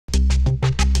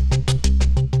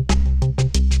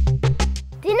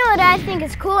guys think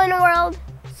is cool in the world?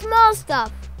 Small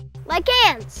stuff, like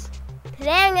ants.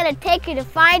 Today I'm going to take you to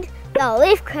find the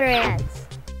leafcutter ants.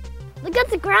 Look at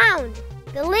the ground.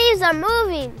 The leaves are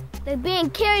moving. They're being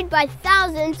carried by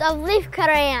thousands of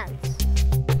leafcutter ants.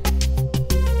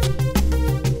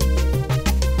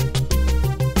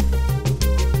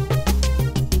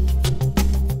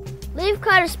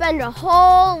 Leafcutters spend their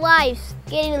whole lives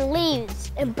getting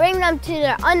leaves and bring them to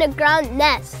their underground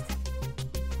nest.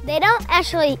 They don't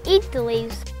actually eat the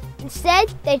leaves.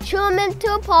 Instead, they chew them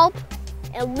into a pulp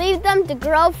and leave them to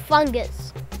grow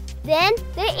fungus. Then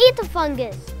they eat the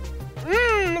fungus.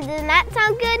 Doesn't that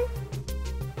sound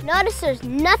good? Notice there's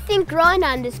nothing growing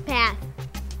on this path.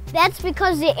 That's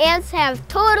because the ants have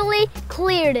totally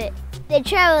cleared it. They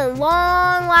travel in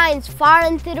long lines far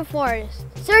into the forest,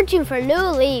 searching for new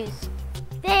leaves.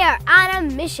 They are on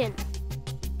a mission.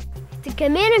 To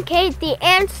communicate, the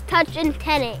ants touch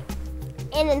antennae.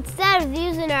 And instead of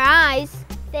using their eyes,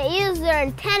 they use their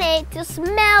antennae to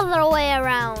smell their way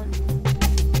around.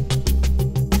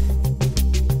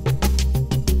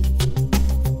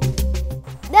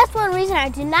 That's one reason I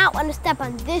do not want to step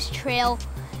on this trail.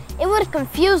 It would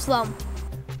confuse them.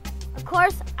 Of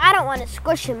course, I don't want to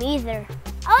squish them either.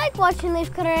 I like watching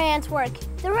leafcutter ants work.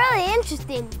 They're really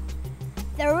interesting.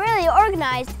 They're really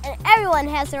organized and everyone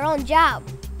has their own job.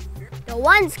 The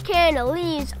ones carrying the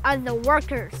leaves are the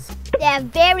workers. They have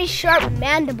very sharp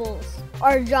mandibles,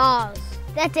 or jaws,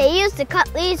 that they use to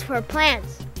cut leaves for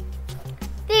plants.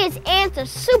 These ants are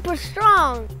super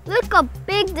strong. Look how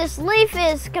big this leaf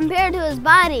is compared to his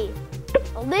body.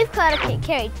 A leafcutter can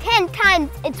carry 10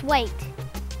 times its weight.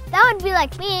 That would be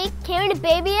like me carrying a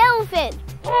baby elephant.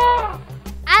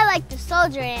 I like the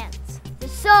soldier ants. They're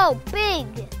so big.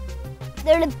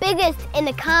 They're the biggest in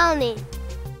the colony.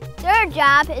 Their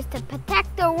job is to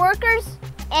protect their workers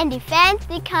and defend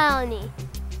the colony.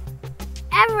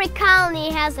 Every colony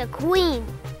has a queen.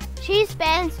 She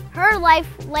spends her life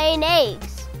laying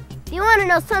eggs. Do you want to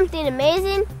know something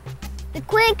amazing? The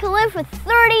queen can live for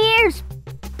 30 years,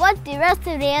 but the rest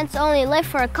of the ants only live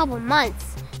for a couple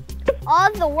months.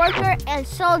 All the worker and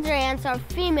soldier ants are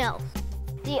females.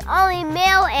 The only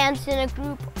male ants in the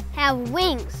group have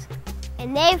wings,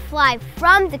 and they fly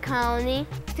from the colony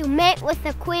to mate with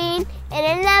the queen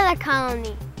in another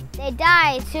colony. They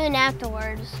die soon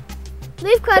afterwards.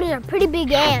 Leafcutters are pretty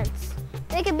big ants.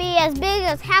 They can be as big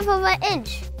as half of an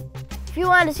inch. If you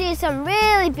want to see some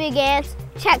really big ants,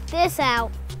 check this out.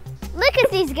 Look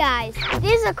at these guys.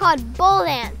 These are called bull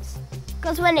ants.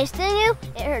 Because when they sting you,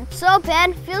 it hurts so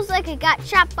bad, it feels like it got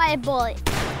shot by a bullet.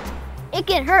 It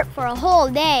can hurt for a whole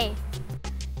day.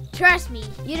 Trust me,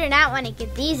 you do not want to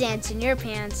get these ants in your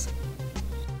pants.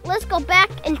 Let's go back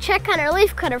and check on our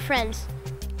leafcutter friends.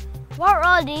 What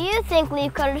role do you think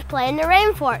leafcutters play in the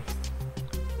rainforest?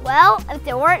 Well, if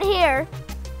they weren't here,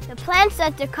 the plants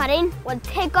that they're cutting would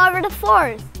take over the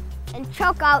forest and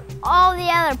choke out all the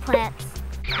other plants.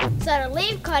 So the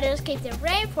leafcutters keep the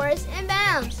rainforest in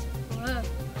balance.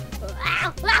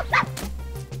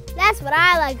 That's what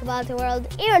I like about the world.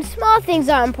 Even small things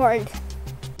are important.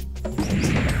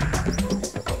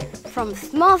 From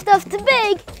small stuff to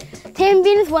big,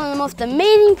 Tambien is one of the most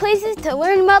amazing places to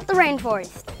learn about the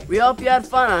rainforest. We hope you had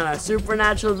fun on our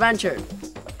supernatural adventure.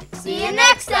 See you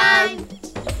next time!